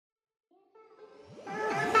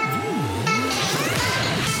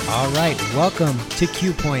All right, welcome to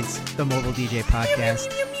Q Points, the Mobile DJ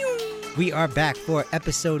Podcast. We are back for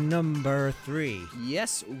episode number 3.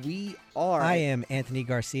 Yes, we are. I am Anthony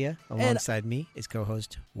Garcia. Alongside me is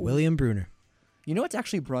co-host William Bruner. You know it's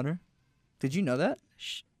actually Brunner? Did you know that?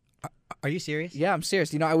 Are you serious? Yeah, I'm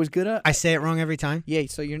serious. You know, I was gonna. I say it wrong every time. Yeah,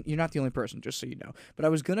 so you're not the only person, just so you know. But I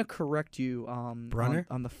was gonna correct you Brunner?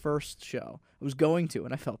 on the first show. I was going to,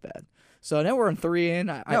 and I felt bad. So now we're in 3 in.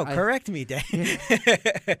 Correct me, Dave.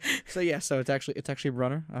 So it's actually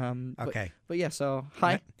Brunner. Okay. But yeah, so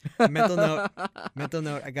hi. Mental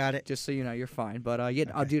note. I got it. Just so you know, you're fine. But Okay.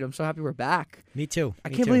 dude, I'm so happy we're back. Me too. I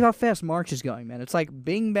can't believe how fast March is going, man. It's like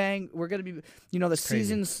bing bang. We're gonna be, the It's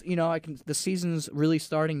crazy. seasons. The season's really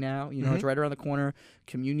starting now. Mm-hmm. It's right around the corner.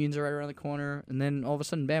 Communions are right around the corner, and then all of a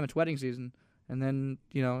sudden, bam! It's wedding season, and then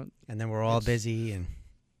And then we're all busy, and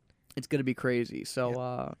it's gonna be crazy.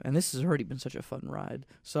 So, and this has already been such a fun ride.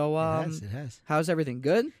 So, it has. how's everything?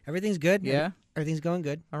 Good? Everything's good. Yeah. Everything's going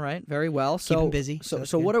good. All right. Very well. So Keeping busy. So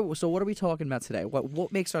it's what good. are we talking about today?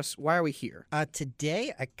 What makes us? Why are we here?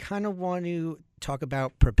 Today, I kind of want to talk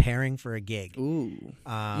about preparing for a gig. Ooh.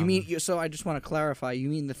 You mean? So I just want to clarify. You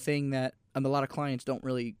mean the thing that a lot of clients don't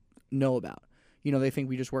really know about? They think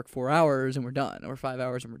we just work 4 hours and we're done, or 5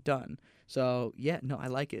 hours and we're done. So I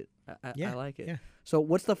like it. I like it. Yeah. So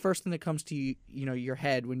what's the first thing that comes to your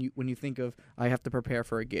head when you think of I have to prepare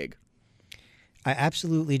for a gig? I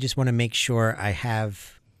absolutely just want to make sure I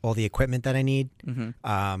have all the equipment that I need.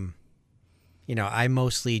 Mm-hmm. I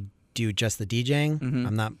mostly do just the DJing. Mm-hmm.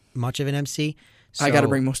 I'm not much of an MC. So, I got to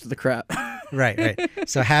bring most of the crap. Right.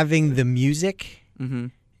 So having the music Mm-hmm.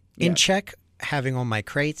 in check, having all my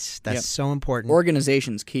crates, that's Yep. so important.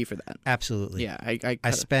 Organization's key for that. Absolutely. Yeah,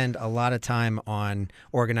 I spend a lot of time on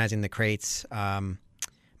organizing the crates.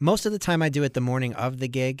 Most of the time I do it the morning of the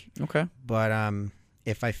gig, okay. but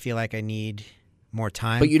if I feel like I need more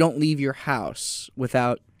time. But you don't leave your house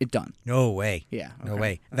without it done. No way. Yeah. No okay.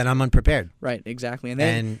 way. Then I'm unprepared. Right. Exactly. And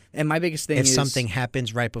then and my biggest thing if is something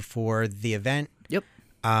happens right before the event, Yep.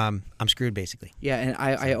 I'm screwed basically. Yeah, and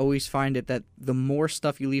I always find it that the more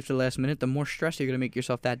stuff you leave to the last minute, the more stress you're going to make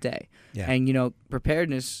yourself that day. Yeah. And,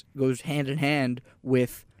 preparedness goes hand in hand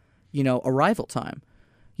with, arrival time.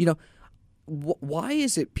 Why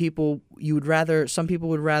is it some people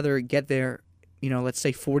would rather get there, let's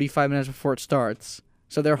say 45 minutes before it starts.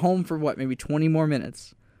 So they're home for maybe 20 more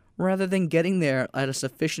minutes, rather than getting there at a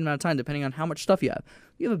sufficient amount of time, depending on how much stuff you have.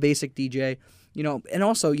 You have a basic DJ. And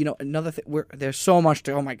also, another thing, there's so much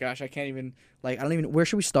to, oh my gosh, I can't even, where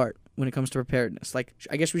should we start when it comes to preparedness? I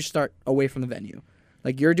guess we should start away from the venue.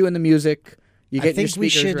 You're doing the music, you get your I think we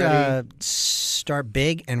speakers should ready. Start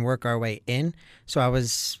big and work our way in. So I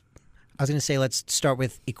was going to say, let's start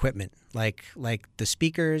with equipment, like the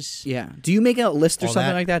speakers. Yeah. Do you make a list or all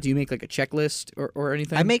something that. like that? Do you make a checklist or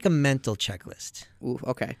anything? I make a mental checklist. Ooh,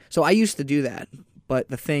 okay. So I used to do that. But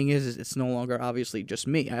the thing is it's no longer obviously just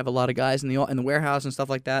me. I have a lot of guys in the warehouse and stuff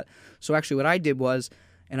like that. So actually what I did was,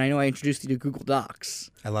 and I know I introduced you to Google Docs.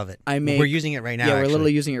 I love it. We're using it right now. Yeah, actually. we're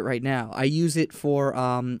literally using it right now. I use it for,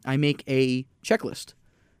 I make a checklist.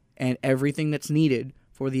 And everything that's needed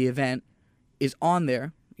for the event is on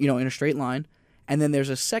there, in a straight line. And then there's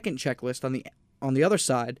a second checklist on the other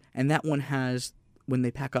side, and that one has when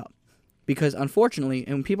they pack up. Because unfortunately,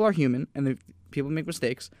 and people are human, and people make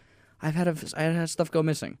mistakes, I had stuff go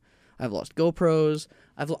missing. I've lost GoPros.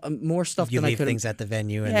 I've more stuff than I could. You leave things at the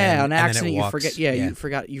venue, and on accident and then it you walks.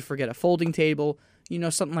 forget. You forget a folding table,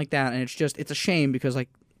 something like that, and it's a shame because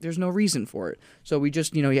there's no reason for it. So we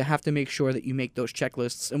just you have to make sure that you make those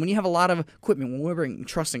checklists. And when you have a lot of equipment, when we're bringing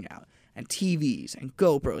trussing out and TVs and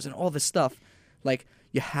GoPros and all this stuff,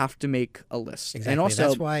 you have to make a list. Exactly. And also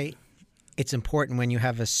That's why it's important when you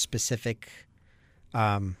have a specific,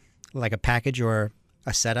 like a package or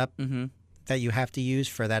a setup that you have to use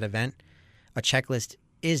for that event. A checklist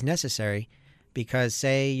is necessary because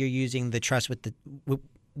say you're using the truss with the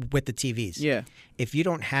TVs. Yeah. If you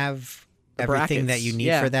don't have The everything brackets, that you need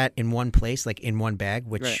yeah. for that in one place, like in one bag,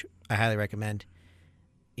 which Right. I highly recommend.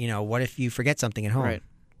 What if you forget something at home? Right.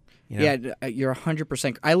 You know? Yeah, you're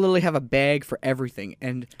 100%. I literally have a bag for everything,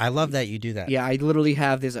 and I love that you do that. yeah, I literally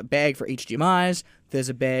there's a bag for HDMIs, there's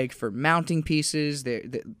a bag for mounting pieces,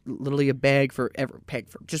 literally a bag for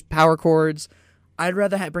just power cords. I'd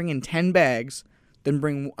rather bring in 10 bags than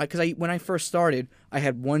because when I first started, I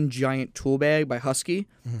had one giant tool bag by Husky,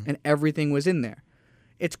 and everything was in there.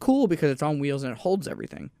 It's cool because it's on wheels and it holds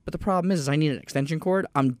everything, but the problem is I need an extension cord.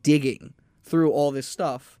 I'm digging through all this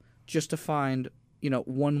stuff just to find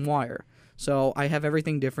one wire. So I have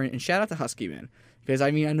everything different. And shout out to Husky, man. Because,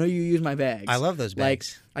 I mean, I know you use my bags. I love those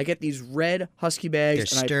bags. Like, I get these red Husky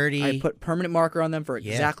bags. They're sturdy. I put permanent marker on them for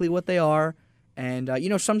exactly what they are. And,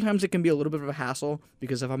 sometimes it can be a little bit of a hassle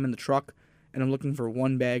because if I'm in the truck and I'm looking for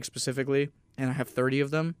one bag specifically and I have 30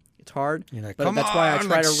 of them, it's hard. You're like, but that's why I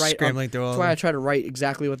try to write. That's why I try to write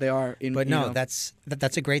exactly what they are. But no, that's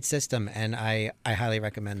a great system, and I highly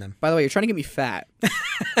recommend them. By the way, you're trying to get me fat.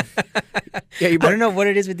 Yeah, I don't know what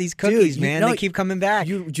it is with these cookies, Dude, man. They keep coming back.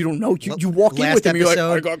 You don't know. You walk in with them, you're like,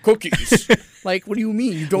 I got cookies. Like, what do you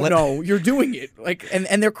mean? You don't know? You're doing it. Like, and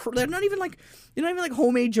they're not even like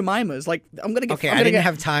homemade Jemimas. Like, I'm gonna get. Okay, I didn't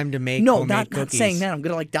have time to make. No, homemade cookies. Not saying that. I'm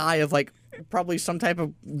gonna die of probably some type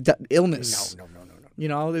of illness. No.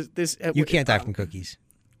 This. You can't die from cookies.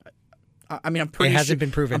 I mean, I'm pretty. It hasn't been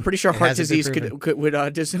proven. I'm pretty sure heart disease would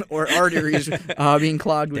or arteries being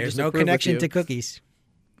clogged. There's no connection to cookies.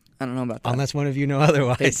 I don't know about that. Unless one of you know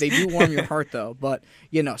otherwise. They do warm your heart, though. But,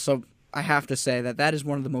 so I have to say that is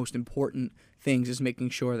one of the most important things is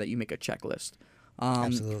making sure that you make a checklist.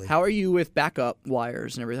 Absolutely. How are you with backup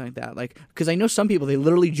wires and everything like that? Because I know some people, they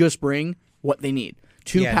literally just bring what they need.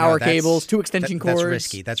 Two power cables, 2 extension cords. That's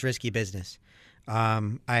risky. That's risky business.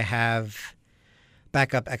 I have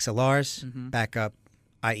backup XLRs, backup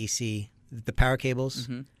IEC, the power cables.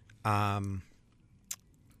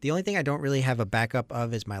 The only thing I don't really have a backup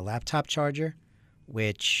of is my laptop charger,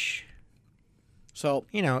 which,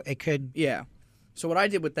 it could. Yeah. So what I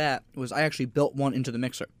did with that was I actually built one into the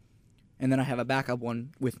mixer, and then I have a backup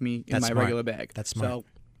one with me in my regular bag. That's smart. So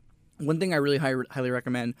one thing I really highly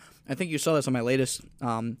recommend, I think you saw this on my latest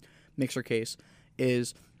mixer case,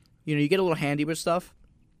 is, you get a little handy with stuff.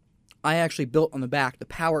 I actually built on the back. The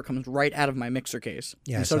power comes right out of my mixer case.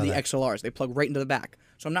 Yeah, and so do the XLRs. They plug right into the back.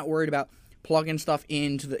 So I'm not worried about plugging stuff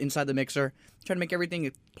inside the mixer. Try to make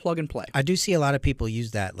everything plug and play. I do see a lot of people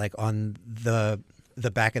use that, like on the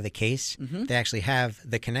back of the case. They actually have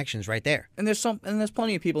the connections right there. And there's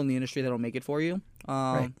plenty of people in the industry that'll make it for you.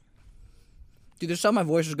 Right. Dude, there's some my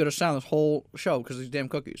voice is going to sound this whole show because of these damn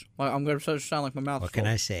cookies. I'm going to sound like my mouth. What can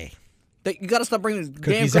I say? You got to stop bringing these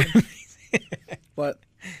Cookies damn cookies. But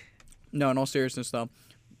no, in all seriousness though,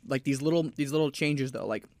 like these little changes though,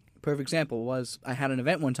 like perfect example was I had an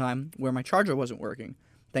event one time where my charger wasn't working.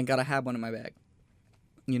 Thank God I had one in my bag.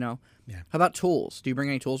 Yeah. How about tools? Do you bring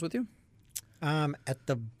any tools with you? At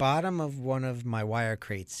the bottom of one of my wire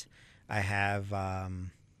crates, I have a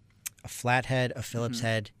flathead, a Phillips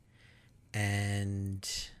head, and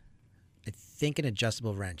I think an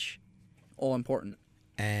adjustable wrench. All important.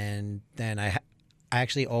 And then I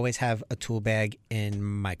actually always have a tool bag in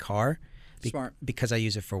my car. Smart. Because I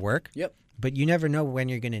use it for work. Yep. But you never know when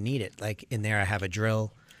you're going to need it. Like in there, I have a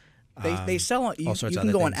drill. They sell all sorts of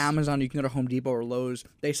other things. On Amazon. You can go to Home Depot or Lowe's.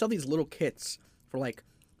 They sell these little kits for like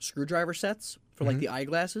screwdriver sets for like the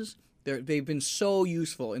eyeglasses. They've been so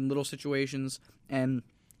useful in little situations and.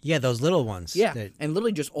 Yeah, those little ones. Yeah, and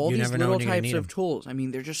literally just all these little types of them. tools. I mean,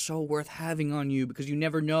 they're just so worth having on you because you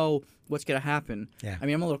never know what's going to happen. Yeah. I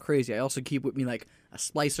mean, I'm a little crazy. I also keep with me like a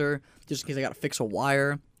slicer just in case I got to fix a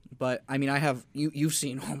wire. But, I mean, I have you've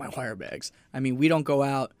seen all my wire bags. I mean, we don't go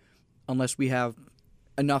out unless we have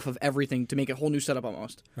enough of everything to make a whole new setup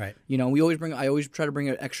almost. Right. I always try to bring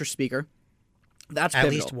an extra speaker. That's pivotal.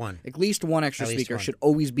 At least one. At least one extra speaker should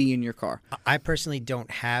always be in your car. I personally don't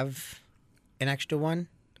have an extra one.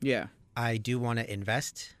 Yeah. I do want to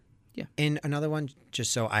invest in another one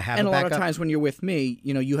just so I have and a backup. backup. And a lot of times when you're with me,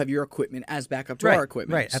 you have your equipment as backup to our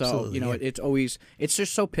equipment. Right, so, absolutely. It's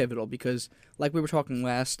just so pivotal because like we were talking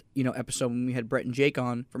last, episode when we had Brett and Jake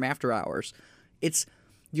on from After Hours,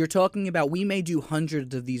 you're talking about we may do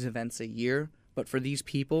hundreds of these events a year, but for these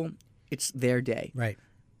people, it's their day. Right.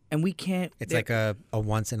 And we can't. It's like a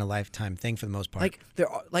once in a lifetime thing for the most part.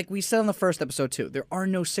 Like we said on the first episode too. There are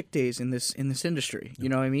no sick days in this industry. You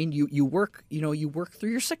know what I mean? You work. You work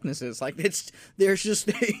through your sicknesses. Like it's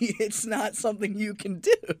not something you can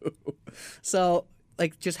do. So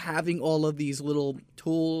like just having all of these little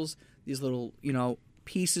tools, these little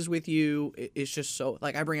pieces with you, it's just so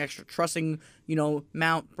like I bring extra trussing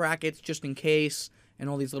mount brackets just in case, and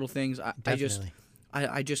all these little things. I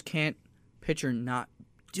just can't picture not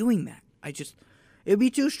doing that. It'd be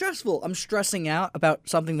too stressful. I'm stressing out about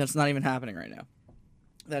something that's not even happening right now.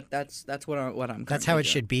 That's what I'm. That's how it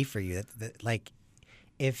should be for you. Like,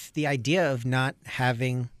 if the idea of not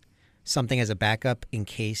having something as a backup in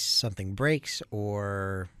case something breaks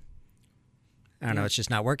or I don't know, it's just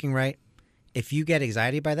not working right. If you get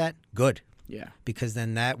anxiety by that, good. Yeah. Because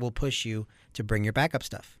then that will push you to bring your backup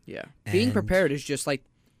stuff. Yeah. Being prepared is just like.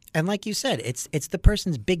 And like you said, it's the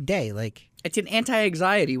person's big day. Like it's an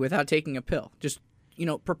anti-anxiety without taking a pill. Just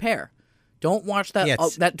prepare. Don't watch that.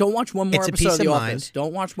 Yeah, Don't watch one more it's a episode peace of The of Office. mind.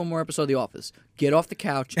 Don't watch one more episode of The Office. Get off the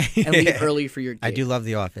couch and leave early for your gig. I do love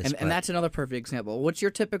The Office. And that's another perfect example. What's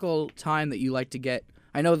your typical time that you like to get?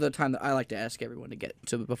 I know the time that I like to ask everyone to get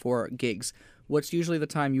to before gigs. What's usually the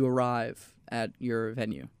time you arrive at your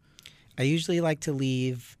venue? I usually like to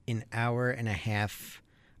leave an hour and a half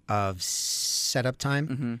of setup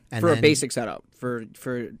time. And For a then- basic setup. For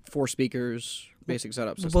 4 speakers, basic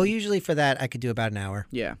setup system. Well, usually for that, I could do about an hour.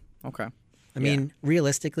 Yeah. Okay. I mean,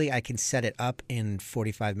 realistically, I can set it up in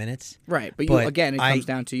 45 minutes. Right. But again, it comes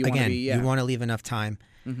down to you want to be... you want to leave enough time.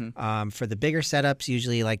 For the bigger setups,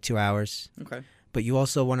 usually like 2 hours. Okay. But you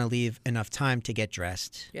also want to leave enough time to get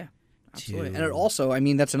dressed. Yeah. Absolutely. to And it also, I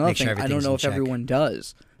mean, that's another make thing. sure I don't everything's know in if check. everyone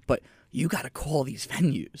does, but you got to call these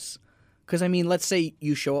venues. Because, I mean, let's say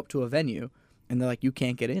you show up to a venue and they're like, you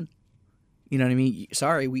can't get in. You know what I mean?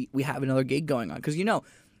 Sorry, we have another gig going on. Because,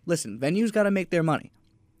 listen, venues got to make their money.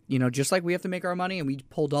 Just like we have to make our money and we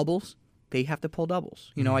pull doubles, they have to pull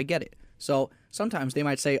doubles. I get it. So sometimes they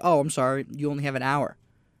might say, oh, I'm sorry, you only have an hour.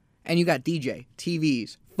 And you got DJ,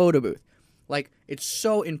 TVs, photo booth. Like, it's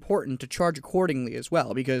so important to charge accordingly as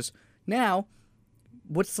well, because now,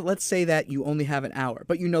 let's say that you only have an hour,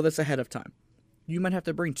 but this ahead of time. You might have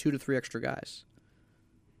to bring 2 to 3 extra guys.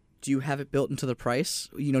 Do you have it built into the price?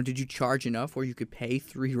 Did you charge enough where you could pay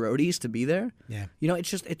 3 roadies to be there? Yeah.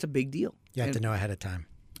 It's a big deal. You have to know ahead of time.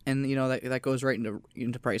 And, that goes right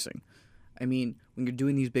into pricing. I mean, when you're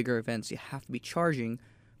doing these bigger events, you have to be charging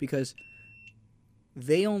because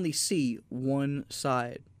they only see one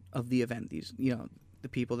side of the event. These, the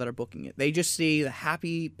people that are booking it. They just see the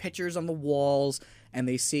happy pictures on the walls and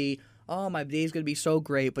they see, oh, my day's going to be so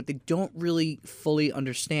great, but they don't really fully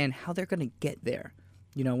understand how they're going to get there.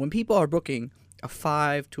 When people are booking a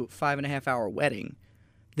 5 to 5.5 hour wedding,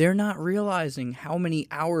 they're not realizing how many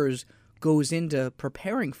hours goes into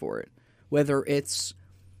preparing for it, whether it's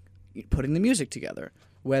putting the music together,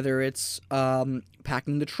 whether it's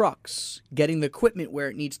packing the trucks, getting the equipment where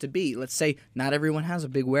it needs to be. Let's say not everyone has a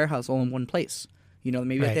big warehouse all in one place.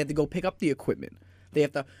 Maybe Right. they have to go pick up the equipment. They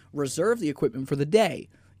have to reserve the equipment for the day.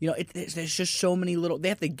 There's just so many little... They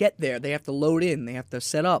have to get there. They have to load in. They have to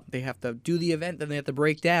set up. They have to do the event. Then they have to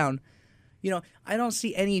break down. I don't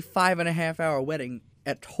see any 5.5 hour wedding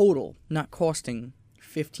at total not costing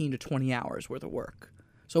 15 to 20 hours worth of work.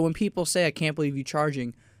 So when people say, I can't believe you're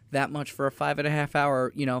charging that much for a 5.5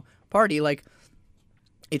 hour, party, like,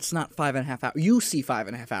 it's not 5.5 hours. You see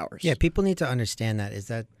 5.5 hours. Yeah, people need to understand that. Is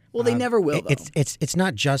that... Well, they never will, though. It's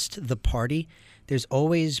not just the party. There's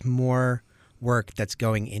always more work that's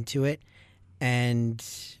going into it. And,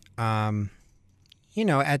 at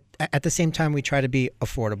the same time, we try to be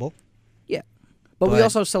affordable. Yeah. But we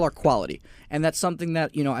also sell our quality. And that's something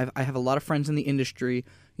that, I have a lot of friends in the industry.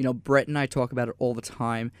 Brett and I talk about it all the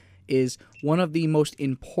time, is one of the most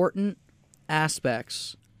important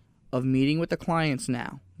aspects of meeting with the clients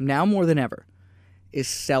now more than ever, is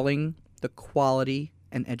selling the quality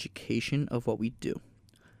and education of what we do.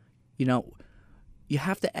 You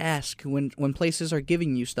have to ask when places are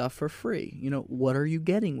giving you stuff for free, what are you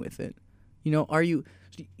getting with it?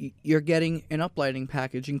 You're getting an uplighting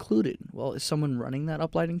package included. Well, is someone running that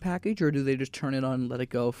uplighting package, or do they just turn it on and let it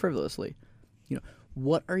go frivolously?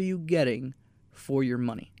 What are you getting for your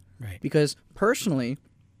money? Right. Because personally,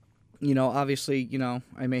 obviously,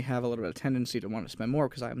 I may have a little bit of tendency to want to spend more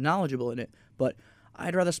because I'm knowledgeable in it, but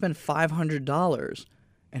I'd rather spend $500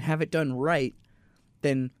 and have it done right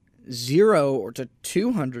than $0 or to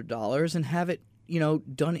 $200 and have it,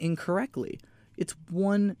 done incorrectly. It's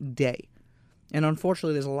one day. And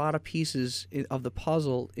unfortunately, there's a lot of pieces of the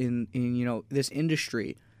puzzle in this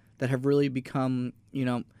industry that have really become,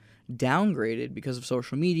 downgraded because of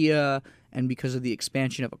social media and because of the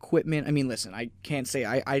expansion of equipment. I mean, listen, I can't say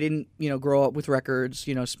I didn't, grow up with records,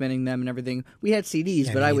 spinning them and everything. We had CDs,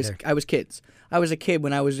 Yeah, but me I was either. kids. I was a kid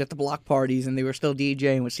when I was at the block parties and they were still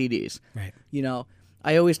DJing with CDs. Right.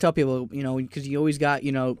 I always tell people, because you always got,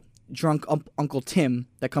 drunk Uncle Tim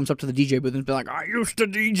that comes up to the DJ booth and be like, I used to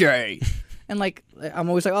DJ. And, like, I'm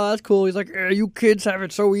always like, oh, that's cool. He's like, you kids have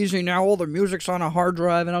it so easy now. All the music's on a hard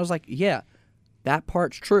drive. And I was like, yeah, that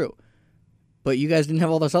part's true. But you guys didn't have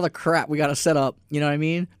all this other crap we got to set up. You know what I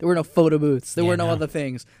mean? There were no photo booths. There were no other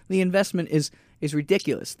things. The investment is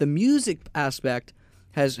ridiculous. The music aspect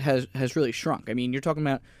has really shrunk. I mean, you're talking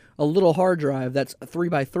about a little hard drive that's a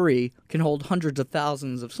 3x3 can hold hundreds of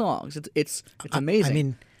thousands of songs. It's amazing. I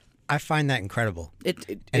mean, I find that incredible.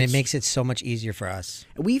 It makes it so much easier for us.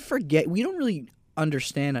 We forget. We don't really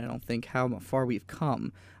understand, I don't think, how far we've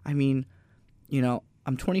come. I mean,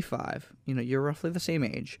 I'm 25. You're roughly the same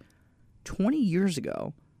age. 20 years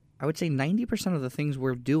ago, I would say 90% of the things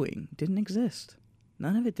we're doing didn't exist.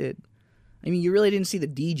 None of it did. I mean, you really didn't see the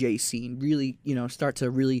DJ scene really, start to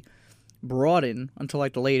really broaden until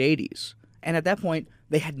like the late 80s. And at that point,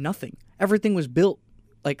 they had nothing. Everything was built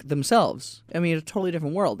like themselves. I mean, a totally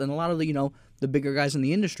different world. And a lot of the, the bigger guys in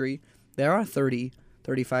the industry, they are 30,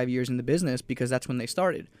 35 years in the business because that's when they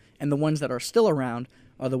started. And the ones that are still around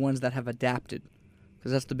are the ones that have adapted,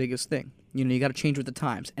 because that's the biggest thing. You got to change with the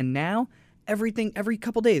times. And now, every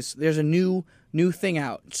couple days, there's a new thing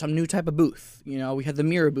out, some new type of booth. We had the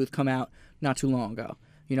Mirror booth come out not too long ago.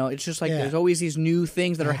 It's just like there's always these new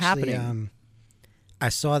things that are happening. I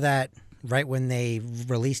saw that right when they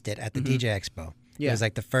released it at the DJ Expo. Yeah. It was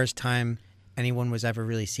like the first time anyone was ever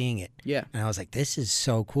really seeing it. Yeah. And I was like, this is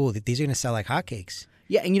so cool. These are going to sell like hotcakes.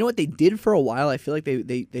 Yeah, and you know what they did for a while? I feel like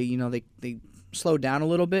they slowed down a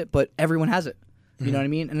little bit, but everyone has it. You know what I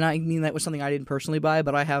mean? And I mean that was something I didn't personally buy,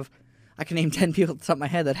 but I can name 10 people at the top of my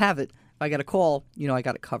head that have it. If I got a call, I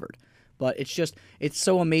got it covered. But it's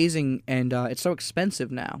so amazing, and it's so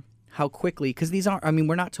expensive now, how quickly, because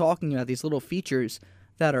we're not talking about these little features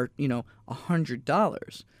that are,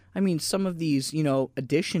 $100. I mean, some of these,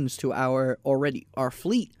 additions to our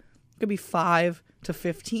fleet could be $5,000 to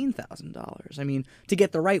 $15,000. I mean, to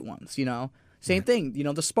get the right ones, Same thing,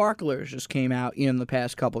 the sparklers just came out in the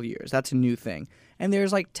past couple years. That's a new thing. And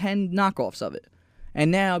there's like 10 knockoffs of it.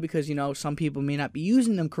 And now, because, some people may not be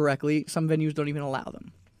using them correctly, some venues don't even allow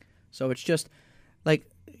them. So it's just, like,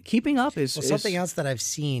 keeping up is... Well, something else that I've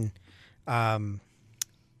seen, the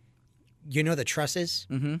trusses?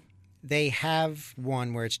 Mm-hmm. They have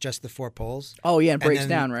one where it's just the 4 poles. Oh, yeah, it breaks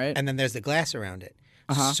down, right? And then there's the glass around it.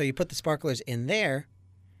 Uh-huh. So you put the sparklers in there.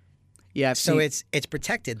 Yeah. So it's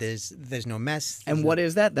protected. There's no mess. And what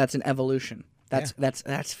is that? That's an evolution.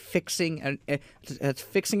 That's fixing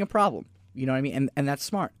a problem. You know what I mean? And that's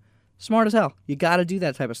smart. Smart as hell. You got to do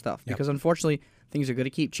that type of stuff because unfortunately things are going to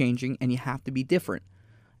keep changing and you have to be different.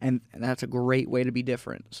 And that's a great way to be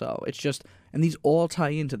different. So it's just, and these all tie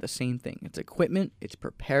into the same thing. It's equipment, it's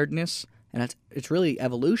preparedness, and it's really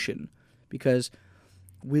evolution, because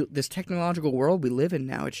this technological world we live in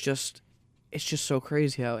now, it's just so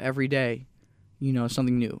crazy how every day,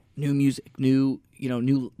 something new music, new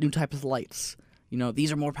types of lights.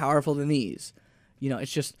 These are more powerful than these.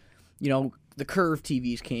 It's just, the curved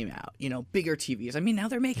TVs came out, bigger TVs. I mean, now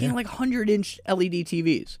they're making like 100-inch LED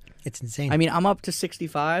TVs. It's insane. I mean, I'm up to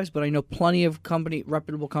 65s, but I know plenty of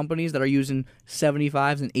reputable companies that are using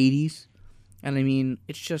 75s and 80s. And I mean,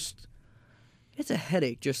 it's a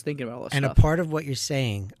headache just thinking about all this stuff. And a part of what you're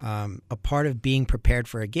saying, a part of being prepared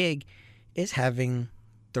for a gig is having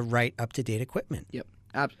the right up-to-date equipment. Yep.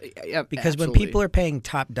 Because when people are paying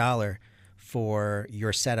top dollar for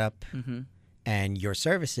your setup and your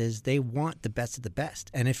services, they want the best of the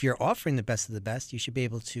best. And if you're offering the best of the best, you should be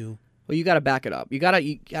able to... Well, you got to back it up. You got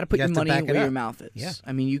to put your money where your mouth is. Yeah.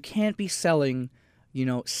 I mean, you can't be selling,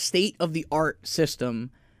 state-of-the-art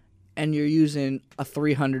system and you're using a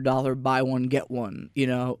 $300 buy one, get one,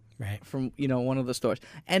 right, from, one of the stores.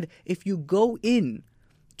 And if you go in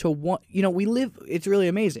to one, it's really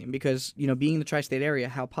amazing because, being in the tri-state area,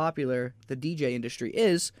 how popular the DJ industry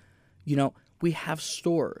is, we have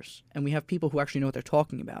stores and we have people who actually know what they're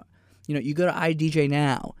talking about. You go to iDJ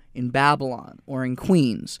Now in Babylon or in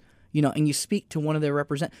Queens, and you speak to one of their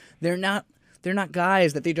They're not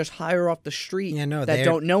guys that they just hire off the street that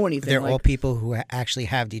don't know anything. They're all people who actually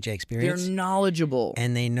have DJ experience. They're knowledgeable.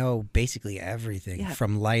 And they know basically everything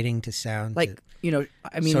from lighting to sound. So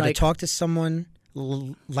to talk to someone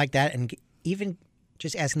like that and even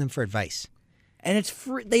just asking them for advice. And it's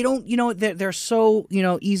free. They don't, they're so,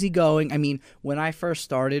 easygoing. I mean, when I first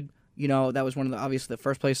started, that was one of the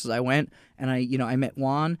first places I went. And I met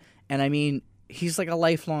Juan. And I mean, he's like a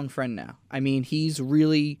lifelong friend now. I mean, he's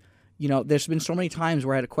really, there's been so many times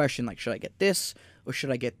where I had a question like, should I get this or should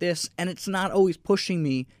I get this? And it's not always pushing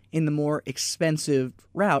me in the more expensive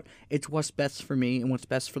route. It's what's best for me and what's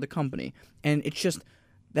best for the company. And it's just,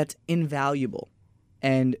 that's invaluable.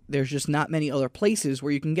 And there's just not many other places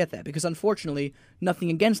where you can get that because, unfortunately, nothing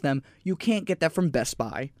against them, you can't get that from Best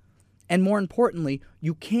Buy. And more importantly,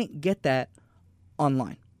 you can't get that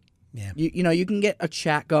online. Yeah. You can get a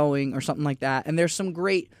chat going or something like that. And there are some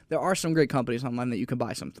great companies online that you can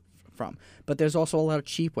buy some from. But there's also a lot of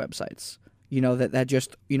cheap websites, that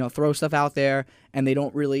just, throw stuff out there and they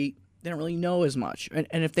don't really know as much. And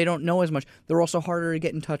if they don't know as much, they're also harder to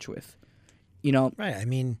get in touch with. Right. I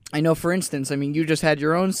mean, I know. For instance, you just had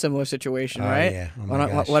your own similar situation, right? Yeah. Oh my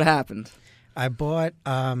gosh. What happened? I bought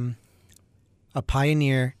a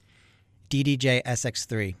Pioneer DDJ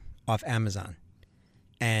SX3 off Amazon,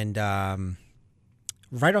 and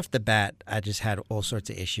right off the bat, I just had all sorts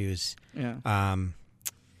of issues. Yeah.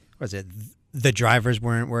 Was it the drivers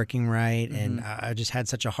weren't working right, and I just had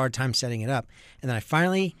such a hard time setting it up. And then I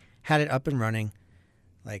finally had it up and running,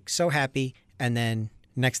 like so happy. And then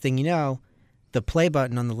next thing you know, the play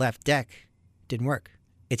button on the left deck didn't work.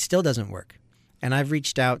 It still doesn't work. And I've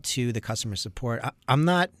reached out to the customer support. I'm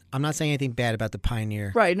not saying anything bad about the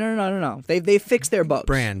Pioneer Right. No. They fixed their bugs.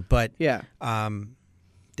 brand, but Yeah.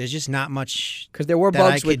 there's just not much. Because there were that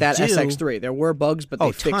I bugs with could that do. SX3. There were bugs, but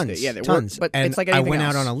they fixed tons, it. Yeah, there tons. were. But and it's like I anything went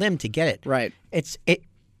else. out on a limb to get it. Right. It.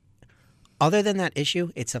 Other than that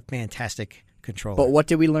issue, it's a fantastic controller. But what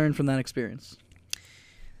did we learn from that experience?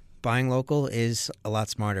 Buying local is a lot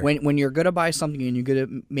smarter. When you're going to buy something and you're going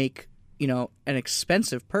to make, an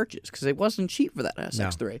expensive purchase, because it wasn't cheap for that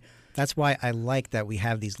SX3. That's why I like that we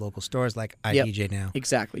have these local stores like IDJ now.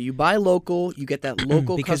 Exactly. You buy local, you get that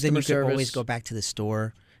local because then customer you service. can always go back to the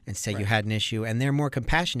store and say you had an issue, and they're more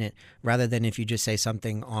compassionate rather than if you just say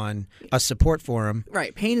something on a support forum.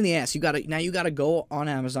 Right, pain in the ass. You gotta go on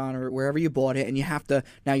Amazon or wherever you bought it, and you have to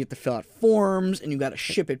fill out forms, and you gotta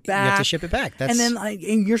ship it back. You have to ship it back. That's, and then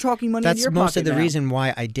and you're talking money in that's your most pocket of the now. reason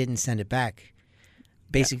why I didn't send it back.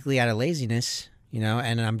 Basically, out of laziness,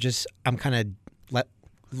 and I'm kind of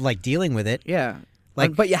like dealing with it. Yeah.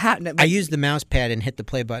 Like, but you have. I used the mouse pad and hit the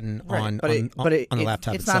play button on the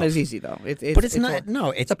laptop It's itself. not as easy though. But it's not.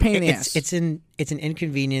 It's a pain in the ass. It's an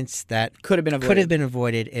inconvenience that Could have been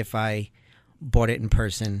avoided if I bought it in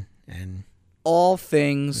person. And all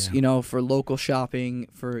things, for local shopping,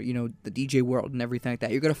 for the DJ world and everything like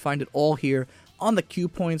that. You're gonna find it all here on the Q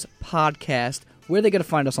Points podcast. Where are they gonna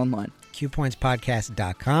find us online?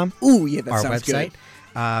 QPointsPodcast.com. Ooh, yeah, that our sounds website. good.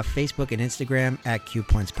 Facebook and Instagram at Q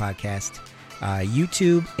Points Podcast.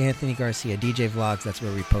 YouTube, Anthony Garcia DJ Vlogs. That's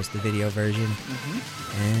where we post the video version.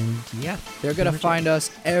 And yeah, they're going to find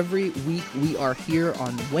us every week. We are here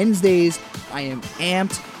on Wednesdays. I am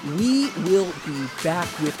amped. We will be back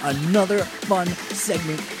with another fun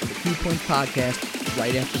segment of the Q Points podcast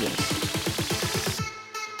right after this.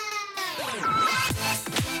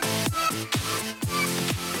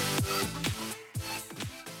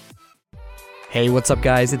 Hey, what's up,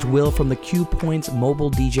 guys? It's Will from the Q Points Mobile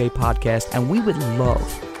DJ Podcast, and we would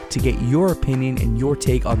love to get your opinion and your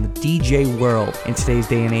take on the DJ world in today's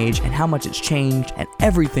day and age and how much it's changed and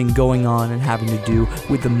everything going on and having to do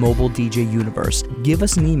with the mobile DJ universe. Give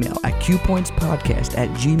us an email at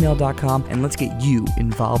qpointspodcast@gmail.com and let's get you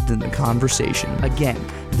involved in the conversation. Again,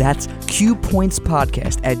 that's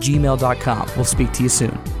qpointspodcast@gmail.com. We'll speak to you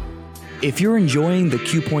soon. If you're enjoying the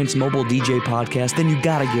Q Points Mobile DJ Podcast, then you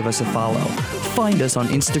gotta give us a follow. Find us on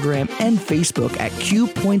Instagram and Facebook at Q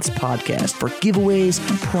Points Podcast for giveaways,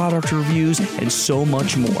 product reviews, and so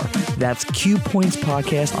much more. That's Q Points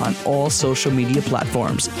Podcast on all social media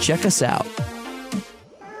platforms. Check us out.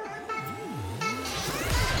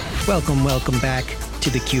 Welcome back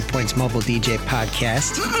to the Q Points Mobile DJ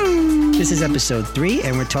Podcast. This is episode 3,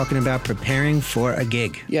 and we're talking about preparing for a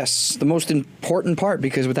gig. Yes, the most important part,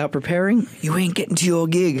 because without preparing, you ain't getting to your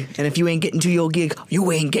gig. And if you ain't getting to your gig,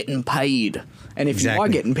 you ain't getting paid. And if you are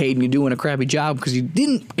getting paid and you're doing a crappy job because you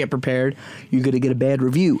didn't get prepared, you're going to get a bad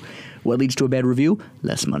review. What leads to a bad review?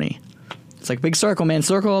 Less money. It's like a big circle, man.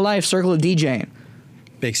 Circle of life, circle of DJing.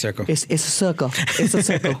 Big circle. It's a circle. It's a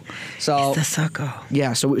circle. So it's a circle.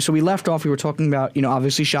 Yeah, so we left off, we were talking about,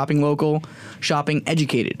 obviously shopping local, shopping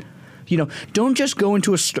educated. Don't just go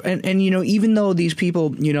into a store, and even though these people,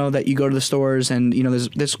 that you go to the stores and,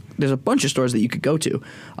 there's a bunch of stores that you could go to,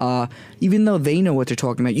 even though they know what they're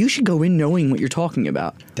talking about, you should go in knowing what you're talking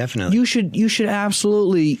about. Definitely. You should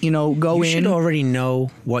absolutely, go in. You should already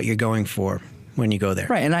know what you're going for when you go there.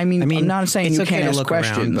 Right, and I mean I'm not saying you can't ask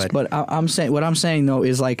questions, around, but I'm saying, what I'm saying though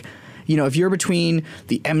is like, if you're between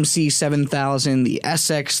the MC7000, the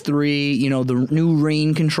SX3, the new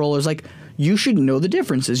Rain controllers, like, you should know the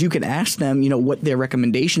differences. You can ask them, what their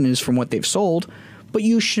recommendation is from what they've sold, but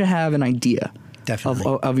you should have an idea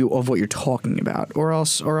of what you're talking about, or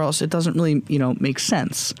else it doesn't really, make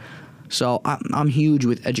sense. So I'm huge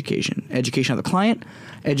with education of the client,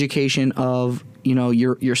 education of,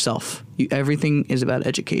 yourself. Everything is about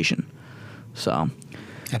education. So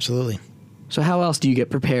absolutely. So how else do you get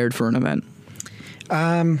prepared for an event?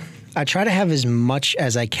 I try to have as much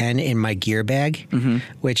as I can in my gear bag,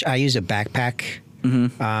 which I use a backpack.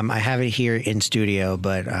 I have it here in studio,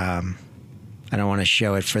 but I don't want to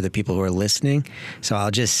show it for the people who are listening. So I'll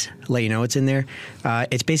just let you know what's in there.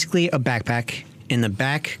 It's basically a backpack. In the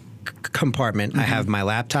back compartment, I have my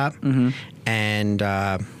laptop and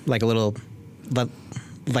like a little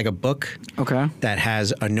like a book Okay. that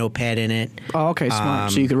has a notepad in it. Oh, okay,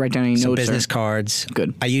 smart. So you could write down any Some notes. business cards.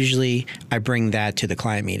 Good. I bring that to the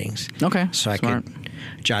client meetings. Okay. So smart. I could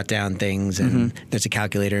jot down things, and there's a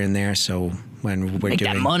calculator in there. So when we're Make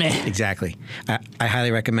doing that money. exactly, I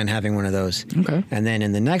highly recommend having one of those. Okay. And then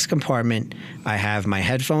in the next compartment, I have my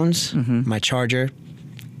headphones, my charger,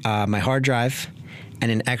 my hard drive,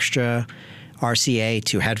 and an extra RCA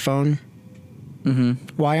to headphone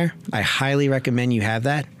wire. I highly recommend you have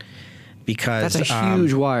that because That's a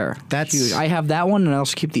huge wire. that's- huge. I have that one, and I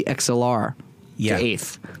also keep the XLR Yeah. to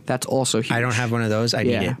eighth. That's also huge. I don't have one of those. I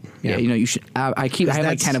need Yeah. it. Yeah. You know, you should. I have like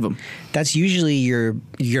That's- 10 of them. That's usually your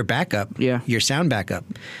backup, Yeah. your sound backup,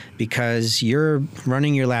 because you're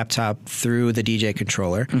running your laptop through the DJ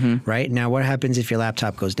controller, right? Now, what happens if your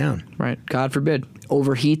laptop goes down? Right. God forbid.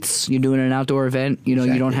 Overheats. You're doing an outdoor event. You know,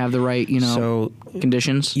 you don't Exactly. have the right, So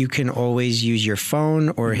conditions. you can always use your phone,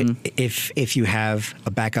 or if you have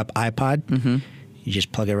a backup iPod, you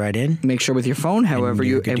just plug it right in. Make sure with your phone, however,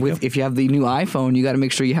 you're good to go. if you have the new iPhone, you got to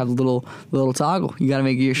make sure you have the little toggle. You got to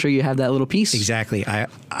make sure you have that little piece. Exactly. I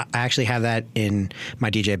actually have that in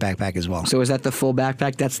my DJ backpack as well. So is that the full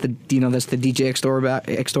backpack? That's the DJ Xtoro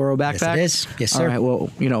backpack. Yes, it is. Yes, sir. All right.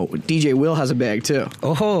 Well, DJ Will has a bag too.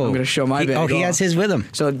 Oh, I'm gonna show my bag. Oh, he off. has his with him.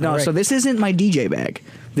 So no, All right. so this isn't my DJ bag.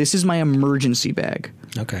 This is my emergency bag.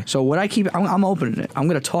 Okay. So what I keep, I'm opening it. I'm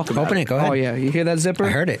going to talk about it. Open it, go ahead. Oh yeah, you hear that zipper? I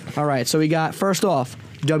heard it. All right. So we got first off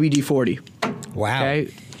WD-40. Wow.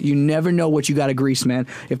 Okay. You never know what you got to grease, man.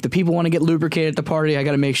 If the people want to get lubricated at the party, I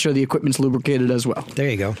got to make sure the equipment's lubricated as well. There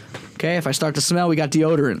you go. Okay. If I start to smell, we got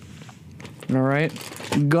deodorant. All right.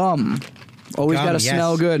 Gum. Always Gum, got to yes.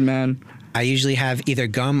 smell good, man. I usually have either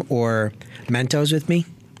gum or Mentos with me.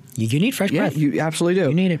 You need fresh Yeah, breath. you absolutely do.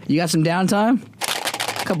 You need it. You got some downtime?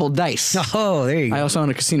 A couple of dice. Oh, there you go. I also own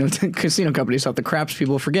a casino company, so if the craps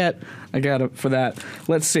people forget, I got it for that.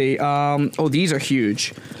 Let's see. These are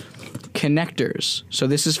huge. Connectors. So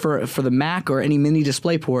this is for the Mac or any mini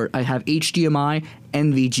display port. I have HDMI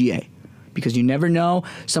and VGA. Because you never know,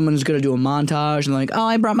 someone's going to do a montage and like, oh,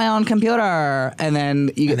 I brought my own computer, and then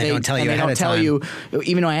they don't tell you they ahead don't of tell time. you,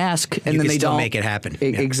 even though I ask, and You then can they still don't make it happen. E-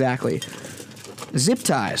 Yeah. Exactly. Zip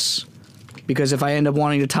ties. Because if I end up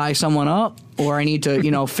wanting to tie someone up, or I need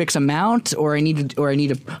to, fix a mount, or I need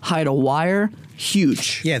to hide a wire,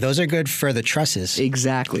 huge. Yeah, those are good for the trusses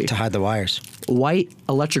Exactly. to hide the wires. White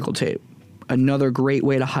electrical tape, another great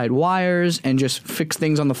way to hide wires and just fix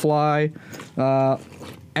things on the fly.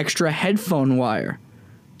 Extra headphone wire,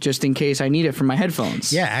 just in case I need it for my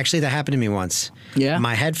headphones. Yeah, actually, that happened to me once. Yeah?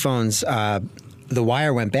 My headphones, the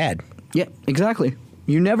wire went bad. Yeah, exactly.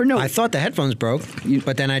 You never know. I thought the headphones broke,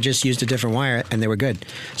 but then I just used a different wire and they were good.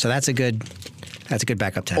 So that's a good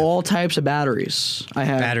backup to have. All types of batteries. I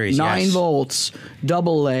have Batteries, 9 yes. volts,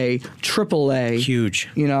 AA, AAA. Huge.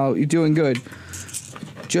 You're doing good.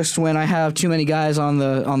 Just when I have too many guys on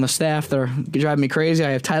the staff that are driving me crazy,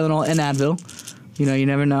 I have Tylenol and Advil. You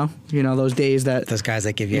never know. Those days that Those guys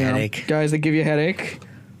that give you a headache. Guys that give you a headache.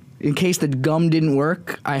 In case the gum didn't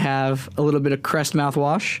work, I have a little bit of Crest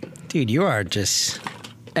mouthwash, Dude, you are just...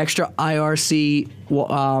 extra IRC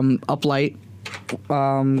uplight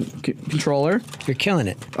controller. You're killing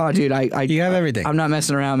it. Oh, dude, You have everything. I'm not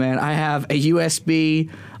messing around, man. I have a USB,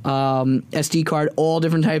 SD card, all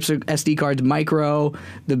different types of SD cards, micro,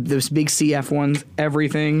 those big CF ones,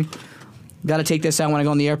 everything. Got to take this out when I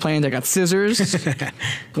go on the airplane. I got scissors.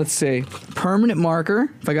 Let's see. Permanent marker,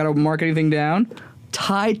 if I got to mark anything down.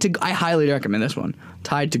 Tied to, I highly recommend this one.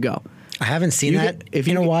 Tied to go. I haven't seen that If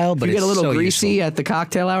in a while, but if you get a it's little so greasy useful. at the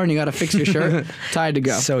cocktail hour and you got to fix your shirt, tied to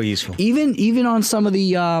go. So useful. Even on some of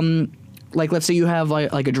the like let's say you have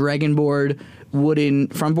like a Dragon board wooden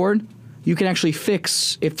front board, you can actually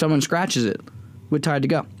fix if someone scratches it with tied to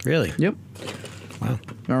go. Really? Yep. Wow.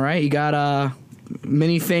 All right, you got a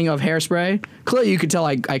mini thing of hairspray. Clearly, you could tell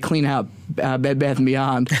I clean out Bed Bath &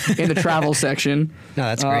 Beyond in the travel section. No,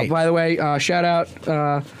 that's great. By the way, shout out.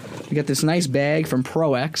 We got this nice bag from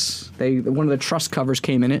ProX. One of the trust covers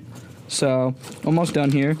came in it. So almost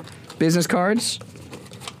done here. Business cards.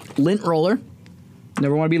 Lint roller.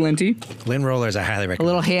 Never want to be linty. Lint rollers, I highly A recommend.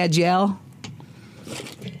 little hair gel.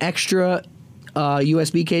 Extra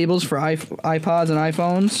USB cables for iPods and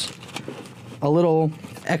iPhones. A little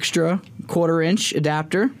extra 1/4-inch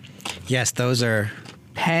adapter. Yes, those are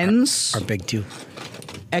Pens. big too.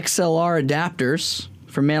 XLR adapters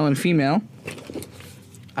for male and female.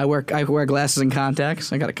 I wear glasses and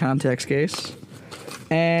contacts. I got a contacts case.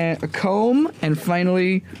 And a comb. And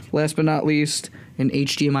finally, last but not least, an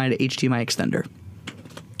HDMI to HDMI extender.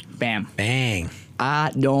 Bam. Bang.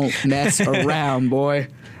 I don't mess around, boy.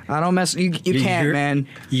 I don't mess. You can't, man.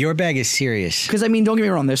 Your bag is serious. Because, I mean, don't get me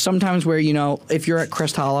wrong. There's sometimes where, you know, if you're at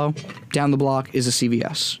Crest Hollow, down the block is a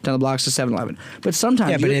CVS. Down the block is a 7-Eleven. But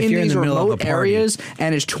sometimes but if you're in in these the middle of a remote party. areas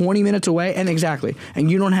and it's 20 minutes away, and exactly,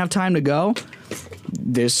 and you don't have time to go,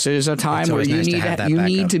 this is a time where always you nice to need have that you backup.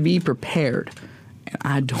 need to be prepared. And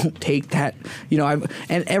I don't take that, you know,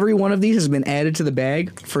 and every one of these has been added to the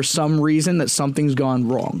bag for some reason that something's gone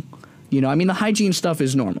wrong. You know, I mean, the hygiene stuff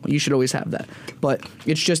is normal. You should always have that. But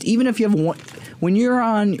it's just, even if you have one, when you're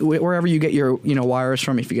on wherever you get your, you know, wires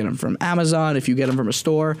from, if you get them from Amazon, if you get them from a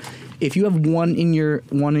store, if you have one in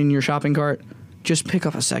your shopping cart, just pick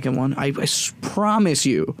up a second one. I promise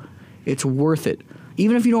you, it's worth it.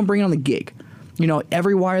 Even if you don't bring it on the gig. You know,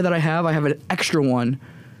 every wire that I have an extra one,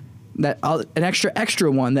 an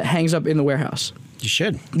extra one that hangs up in the warehouse. You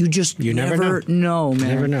should. You never know, man.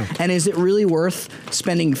 Never know. And is it really worth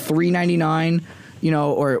spending $3.99, you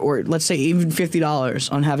know, or let's say even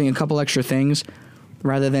 $50 on having a couple extra things,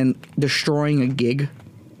 rather than destroying a gig?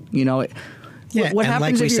 You know, Yeah, what and happens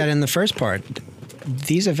like we if said in the first part,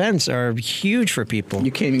 these events are huge for people.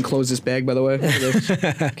 you can't even close this bag, by the way.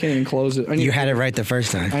 Can't even close it. You had it right the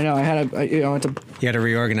first time. I know. I had to. You You had to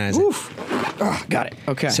reorganize it. Oof. Oh, got it.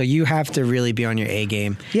 Okay. So you have to really be on your A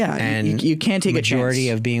game. Yeah, and you can't take a majority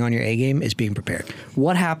chance. of being on your A game is being prepared.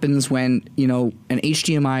 What happens when, you know, an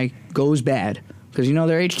HDMI goes bad? Because, you know,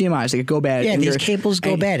 they're HDMIs, they could go bad. Yeah, and these your- cables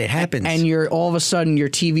go bad. It happens. And you're all of a sudden your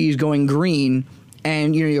TV is going green,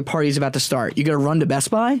 and you know your party's about to start. You gonna run to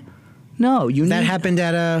Best Buy? No, you That need. happened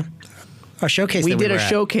at a showcase. We that did were a at.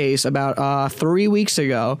 showcase about 3 weeks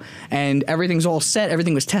ago, and everything's all set.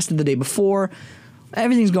 Everything was tested the day before.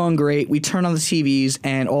 Everything's going great. We turn on the TVs,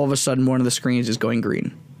 and all of a sudden, one of the screens is going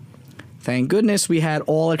green. Thank goodness we had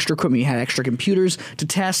all extra equipment. We had extra computers to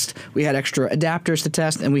test. We had extra adapters to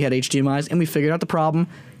test, and we had HDMIs, and we figured out the problem,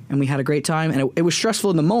 and we had a great time. And it was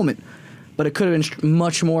stressful in the moment, but it could have been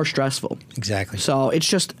much more stressful. Exactly. So it's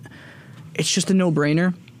just a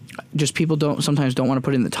no-brainer. Just people sometimes don't want to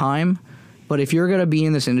put in the time. But if you're going to be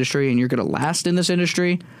in this industry and you're going to last in this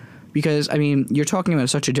industry, because, I mean, you're talking about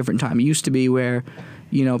such a different time. It used to be where,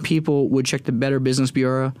 you know, people would check the Better Business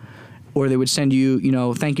Bureau, or they would send you, you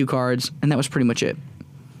know, thank you cards, and that was pretty much it.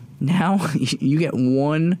 Now you get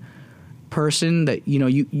one person that, you know,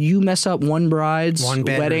 you mess up one bride's One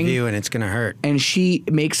bad wedding, review and it's going to hurt. and she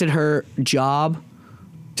makes it her job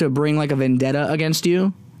to bring like a vendetta against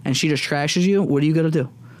you, and she just trashes you. What are you gonna do?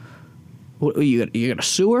 What, you gonna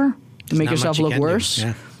sue her to make not yourself much you look can do. worse?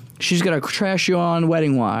 Yeah. She's gonna trash you on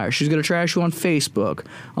Wedding Wire. She's gonna trash you on Facebook,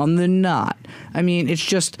 on The Knot. I mean, it's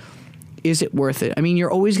just, is it worth it? I mean,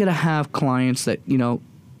 you're always gonna have clients that, you know,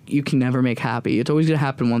 you can never make happy. It's always gonna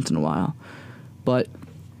happen once in a while, but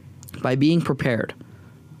by being prepared,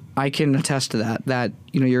 I can attest to that,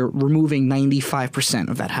 you know, you're removing 95%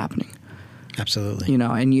 of that happening. Absolutely. You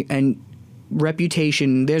know, and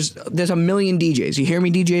reputation, there's a million DJs. You hear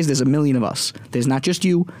me, DJs? There's a million of us. There's not just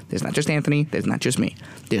you. There's not just Anthony. There's not just me.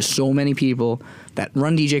 There's so many people that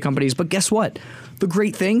run DJ companies. But guess what? The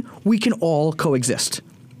great thing, we can all coexist.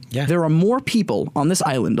 Yeah. There are more people on this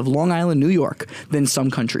island of Long Island, New York, than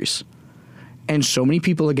some countries. And so many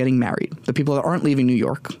people are getting married. The people that aren't leaving New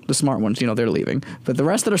York, the smart ones, you know, they're leaving. But the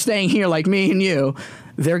rest that are staying here, like me and you,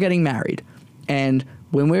 they're getting married. And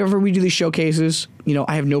whenever we do these showcases, you know,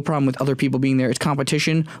 I have no problem with other people being there. It's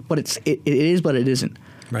competition, but it is, but it isn't.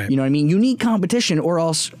 Right. You know what I mean? You need competition, or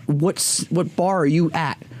else what bar are you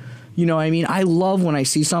at? You know what I mean? I love when I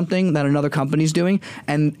see something that another company's doing,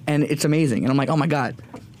 and it's amazing. And I'm like, oh my God,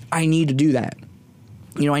 I need to do that.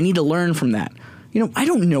 You know, I need to learn from that. You know, I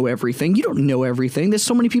don't know everything. You don't know everything. There's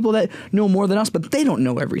so many people that know more than us, but they don't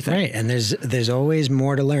know everything. Right, and there's always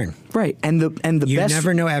more to learn. Right, and the You best,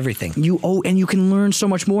 never know everything. and you can learn so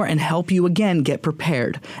much more and help you again get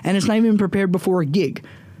prepared. And it's not even prepared before a gig.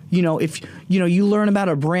 You know, if you learn about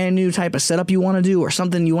a brand new type of setup you want to do or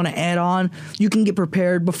something you want to add on, you can get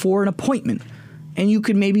prepared before an appointment, and you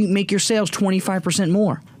could maybe make your sales 25%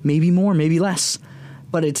 more, maybe less,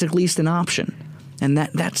 but it's at least an option. And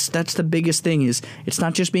that's the biggest thing, is it's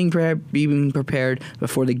not just being prepared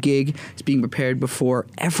before the gig, it's being prepared before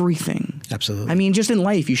everything. Absolutely. I mean, just in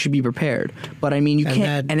life, you should be prepared. But I mean, you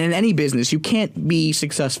can't, and in any business, you can't be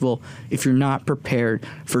successful if you're not prepared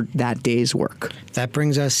for that day's work. That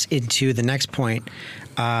brings us into the next point,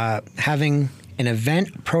 having an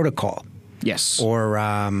event protocol. Yes. Or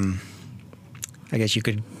I guess you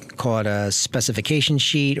could call it a specification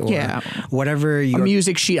sheet or Yeah. whatever A your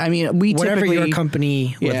music sheet. I mean, we whatever typically, your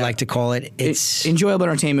company would Yeah. like to call it. It's enjoyable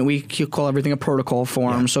entertainment. We call everything a protocol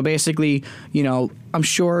form. Yeah. So basically, I'm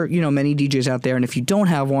sure many DJs out there, and if you don't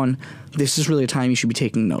have one, this is really a time you should be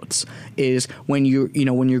taking notes. Is when you're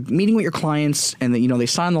meeting with your clients and they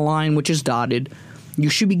sign the line, which is dotted. You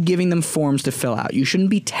should be giving them forms to fill out. You shouldn't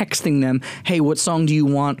be texting them, "Hey, what song do you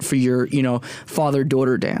want for your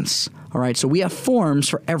father-daughter dance?" All right, so we have forms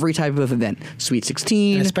for every type of event: Sweet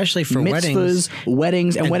 16, And especially for mitzvahs,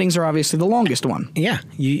 weddings, and weddings are obviously the longest one. yeah.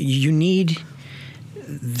 You need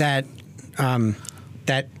that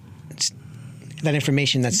that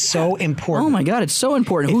information that's so important. Oh my God, it's so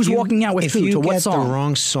important. Who's walking out with if who you to what get song? the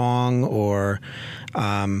wrong song or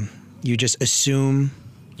you just assume.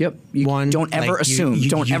 Yep. Don't ever like, assume.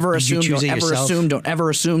 Don't ever assume. choose Don't it ever yourself. assume. Don't ever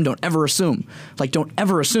assume. Don't ever assume. Like, don't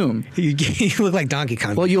ever assume. You look like Donkey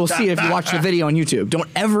Kong. Well, you'll see it if you watch the video on YouTube. Don't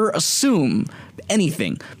ever assume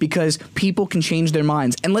anything because people can change their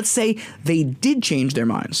minds. And let's say they did change their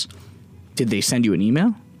minds. Did they send you an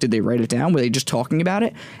email? Did they write it down? Were they just talking about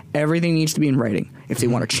it? Everything needs to be in writing. If they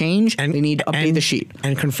want to change, they need to update the sheet.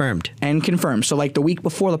 And confirmed. And confirm. So like the week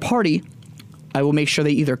before the party, I will make sure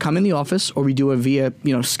they either come in the office or we do it via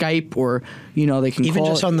Skype or they can Even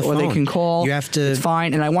call just on the or phone. they can call. You have to. It's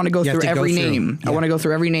fine, and I want to go you have through to go every through. name. Yeah. I want to go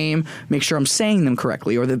through every name, make sure I'm saying them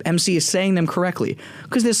correctly or the MC is saying them correctly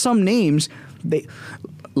because there's some names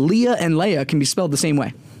Leah and Leia can be spelled the same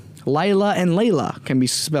way. Lila and Layla can be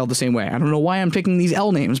spelled the same way. I don't know why I'm picking these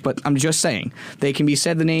L names, but I'm just saying. They can be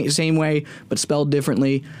said the same way, but spelled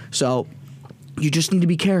differently. So you just need to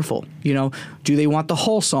be careful. Do they want the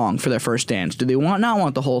whole song for their first dance? Do they not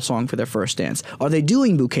want the whole song for their first dance? Are they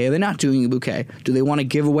doing bouquet? Are they not doing a bouquet? Do they want to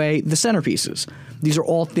give away the centerpieces? These are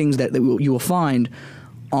all things that you will find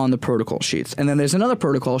on the protocol sheets. And then there's another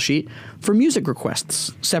protocol sheet for music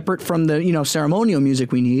requests, separate from the ceremonial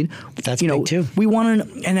music we need. That's big too. We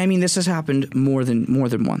want to, and I mean this has happened more than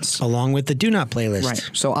once. Along with the do not playlist. Right.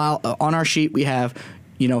 So on our sheet we have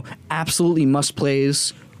absolutely must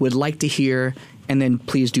plays, would like to hear, and then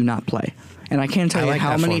please do not play. And I can't tell you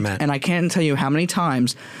how many format. and I can't tell you how many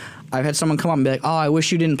times I've had someone come up and be like, "Oh, I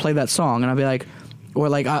wish you didn't play that song," and I'll be like, or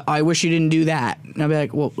like, I wish you didn't do that," and I'll be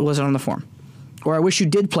like, "Well, was it on the form?" Or I wish you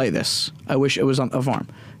did play this. I wish it was on a form.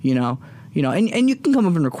 And you can come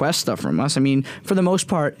up and request stuff from us. I mean, for the most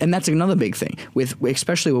part, and that's another big thing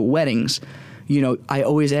especially with weddings. I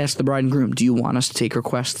always ask the bride and groom, "Do you want us to take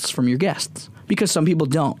requests from your guests?" Because some people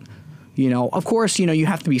don't. Of course, you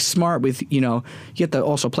have to be smart with, you have to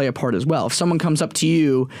also play a part as well. If someone comes up to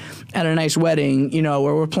you at a nice wedding, where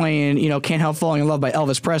we're playing, Can't Help Falling in Love by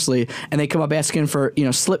Elvis Presley, and they come up asking for,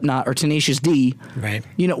 Slipknot or Tenacious D, Right.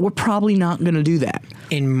 We're probably not going to do that.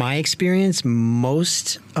 In my experience,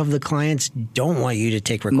 most of the clients don't want you to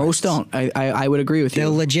take requests. Most don't. I would agree with you.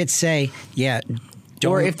 They'll legit say, yeah.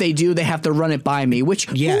 Don't. Or if they do, they have to run it by me.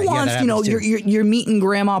 Which Yeah, who wants? that happens too. You're meeting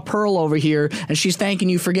Grandma Pearl over here, and she's thanking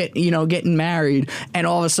you for getting married, and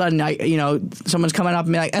all of a sudden, someone's coming up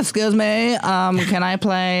and be like, "Excuse me, can I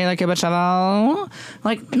play like a bachata?"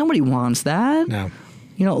 Like nobody wants that. No.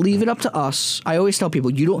 Leave it up to us. I always tell people,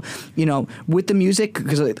 you don't, with the music,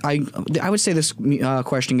 because I would say this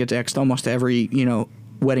question gets asked almost every,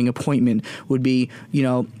 wedding appointment would be,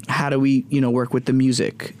 how do we, work with the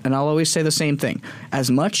music? And I'll always say the same thing,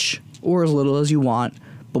 as much or as little as you want,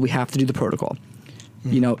 but we have to do the protocol.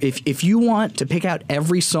 If you want to pick out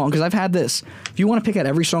every song, because I've had this, if you want to pick out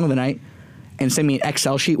every song of the night and send me an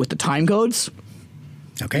Excel sheet with the time codes,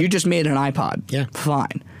 Okay. you just made an iPod. Yeah.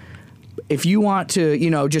 Fine. If you want to,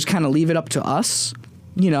 just kind of leave it up to us,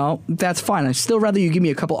 that's fine. I'd still rather you give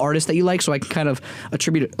me a couple artists that you like so I can kind of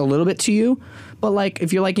attribute it a little bit to you. But, like,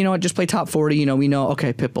 if you're like, just play top 40, we know,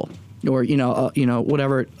 okay, Pitbull. Or,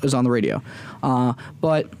 whatever is on the radio.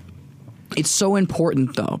 But it's so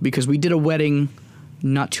important, though, because we did a wedding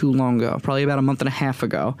not too long ago, probably about a month and a half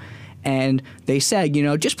ago. And they said,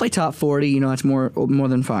 just play top 40, that's more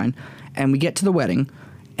than fine. And we get to the wedding,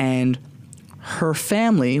 and her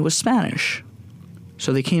family was Spanish.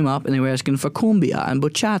 So they came up and they were asking for cumbia and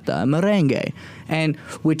bachata and merengue, and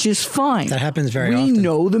which is fine. That happens very we often. We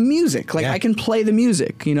know the music. Like, Yeah. I can play the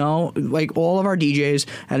music, Like, all of our DJs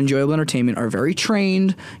at Enjoyable Entertainment are very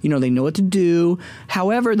trained. They know what to do.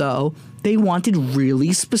 However, though, they wanted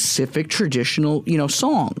really specific traditional,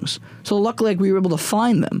 songs. So luckily, we were able to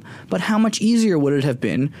find them. But how much easier would it have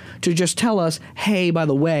been to just tell us, hey, by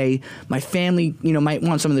the way, my family, might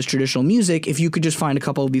want some of this traditional music if you could just find a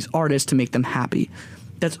couple of these artists to make them happy.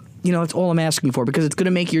 That's all I'm asking for, because it's going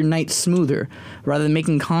to make your night smoother rather than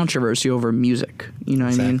making controversy over music. You know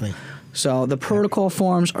what I mean? Exactly. So the protocol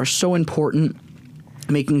forms are so important.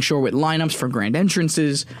 making sure with lineups for grand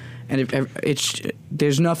entrances. And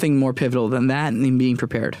there's nothing more pivotal than that and than being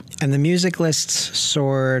prepared. And the music lists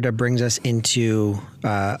sort of brings us into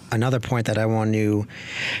another point that I want to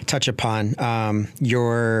touch upon.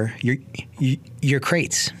 Your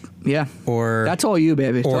crates. Yeah. Or that's all you,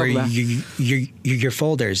 baby. Or your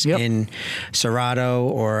folders in Serato,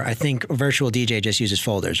 or I think Virtual DJ just uses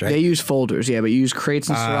folders, right? They use folders, yeah, but you use crates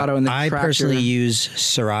in Serato and the I Tractor. personally use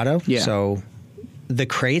Serato. Yeah. So the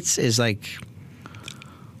crates is like,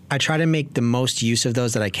 I try to make the most use of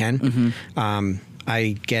those that I can. Mm-hmm.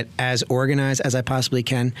 I get as organized as I possibly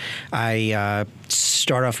can. I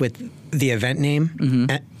start off with the event name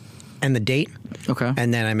and the date. Okay.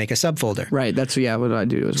 And then I make a subfolder. Right. That's what I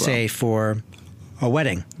do as well. Say for a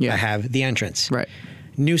wedding, Yeah. I have the entrance. Right.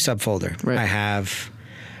 New subfolder. Right. I have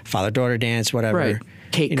father-daughter dance, whatever. Right.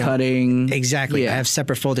 Cake cutting. Exactly. Yeah. I have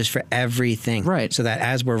separate folders for everything. Right. So that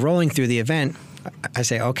as we're rolling through the event, I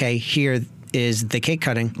say, okay, here is the cake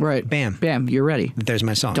cutting. Right. Bam. Bam. You're ready. There's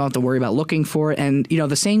my song. Don't have to worry about looking for it. And,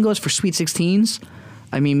 the same goes for Sweet 16s.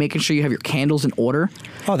 I mean, making sure you have your candles in order.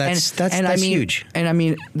 Oh, that's huge. And I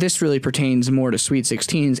mean, this really pertains more to Sweet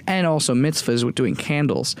 16s and also mitzvahs with doing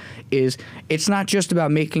candles. It's not just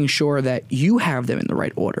about making sure that you have them in the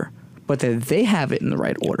right order, but that they have it in the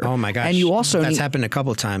right order. Oh my gosh. And you also that's happened a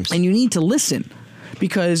couple times. And you need to listen,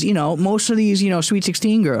 because most of these Sweet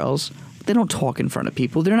 16 girls, they don't talk in front of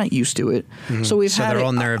people. They're not used to it. Mm-hmm. So they're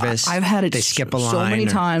all nervous. I've had it they skip a line so many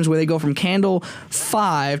times where they go from candle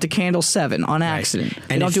 5 to candle 7 on accident.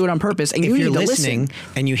 They don't do it on purpose. And if you need you're to listening listen.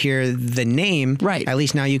 and you hear the name, right. At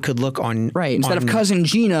least now you could look on. Right. Instead of Cousin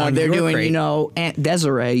Gina, they're doing, crate. Aunt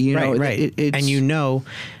Desiree. Right. And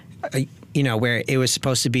where it was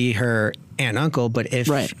supposed to be her aunt and uncle, but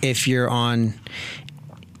if you're on,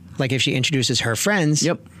 like if she introduces her friends.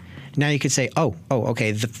 Yep. Now you could say,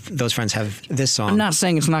 okay, those friends have this song. I'm not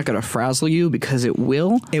saying it's not going to frazzle you, because it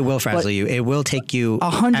will. It will frazzle you. It will take you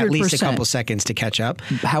 100%. at least a couple seconds to catch up.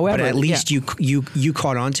 However, but at least you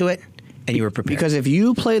caught on to it and you were prepared. Because if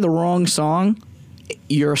you play the wrong song,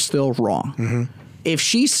 you're still wrong. Mm-hmm. If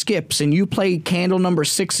she skips and you play candle number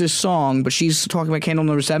 6's song, but she's talking about candle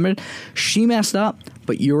number 7, she messed up,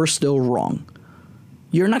 but you're still wrong.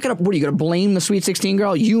 You're not going to, what are you going to blame the Sweet 16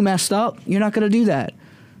 girl? You messed up? You're not going to do that.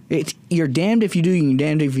 You're damned if you do, you're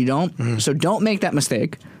damned if you don't. Mm-hmm. So don't make that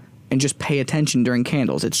mistake and just pay attention during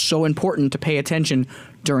candles. It's so important to pay attention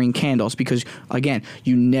during candles because, again,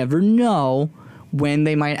 you never know when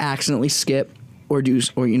they might accidentally skip or do,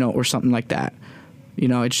 or something like that.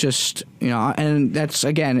 It's just, and that's,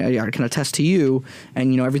 again, I can attest to you,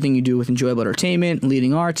 and, everything you do with Enjoyable Entertainment and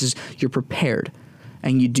Leading Arts is you're prepared.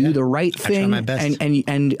 And you do the right thing. I try my best.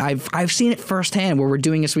 And I've seen it firsthand where we're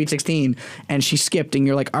doing a Sweet 16 and she skipped and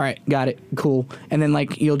you're like, all right, got it, cool. And then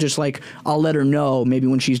you'll just I'll let her know maybe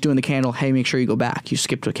when she's doing the candle, hey, make sure you go back. You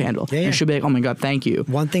skipped a candle. Yeah. And she'll be like, oh my God, thank you.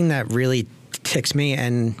 One thing that really ticks me,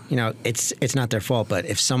 and it's not their fault, but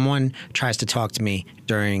if someone tries to talk to me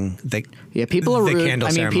during the people are rude. Candle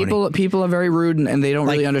ceremony, people are very rude and they don't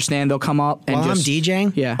really understand. They'll come up and while just, I'm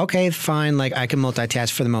DJing. Yeah. Okay, fine. I can multitask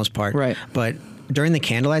for the most part. Right. But during the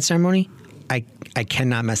candlelight ceremony, I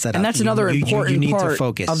cannot mess that up. And that's another important you need part to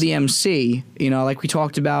focus. of the MC, like we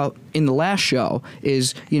talked about in the last show,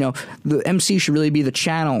 is, the MC should really be the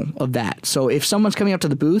channel of that. So if someone's coming up to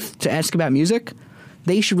the booth to ask about music,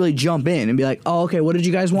 they should really jump in and be like, oh, okay, what did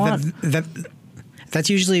you guys want? That's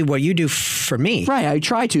usually what you do for me. Right, I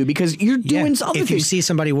try to, because you're doing something. If you see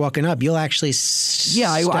somebody walking up, you'll actually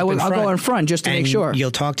I'll go in front just to make sure. You'll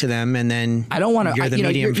talk to them, and then I don't want to.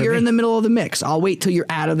 You're in the middle of the mix. I'll wait till you're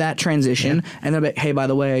out of that transition, and then hey, by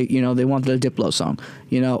the way, they wanted a Diplo song,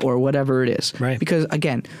 or whatever it is. Right. Because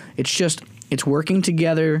again, it's working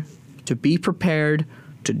together to be prepared,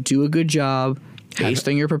 to do a good job. Based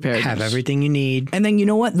on your preparedness. Have everything you need. And then you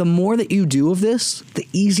know what? The more that you do of this, the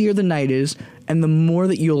easier the night is, and the more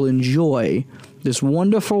that you'll enjoy this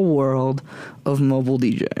wonderful world of mobile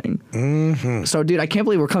DJing. Mm-hmm. So, dude, I can't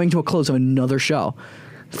believe we're coming to a close of another show.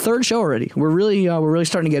 Third show already. We're really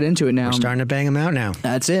starting to get into it now. We're starting to bang them out now.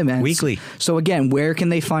 That's it, man. Weekly. So again, where can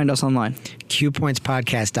they find us online?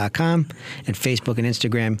 QPointsPodcast.com and Facebook and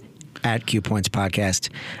Instagram at Q Points Podcast.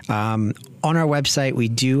 On our website, we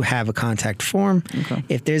do have a contact form. Okay.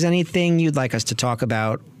 If there's anything you'd like us to talk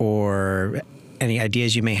about or any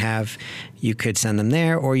ideas you may have, you could send them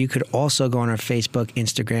there, or you could also go on our Facebook,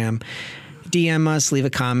 Instagram, DM us, leave a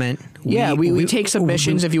comment. We take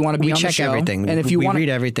submissions if you want to be on the show. We check everything. And if you want, read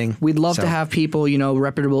everything. We'd love to have people,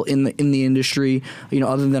 reputable in the industry,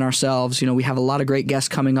 other than ourselves. We have a lot of great guests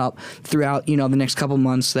coming up throughout, the next couple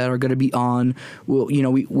months that are going to be on.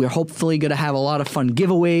 We're hopefully going to have a lot of fun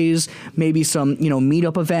giveaways, maybe some,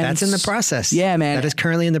 meetup events. That's in the process. Yeah, man. That is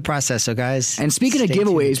currently in the process. So guys, and speaking of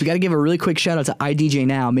giveaways, we got to give a really quick shout out to iDJ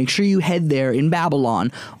Now. Make sure you head there in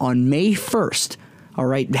Babylon on May 1st. All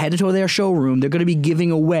right, head to their showroom. They're going to be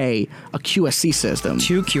giving away a QSC system.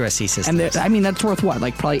 2 QSC systems. And that's worth what?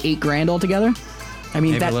 Like probably $8,000 altogether?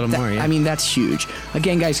 Maybe a little more, yeah. That's huge.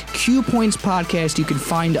 Again, guys, Q Points Podcast. You can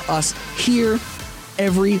find us here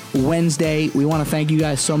every Wednesday. We want to thank you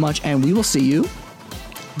guys so much, and we will see you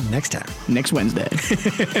next time. Next Wednesday.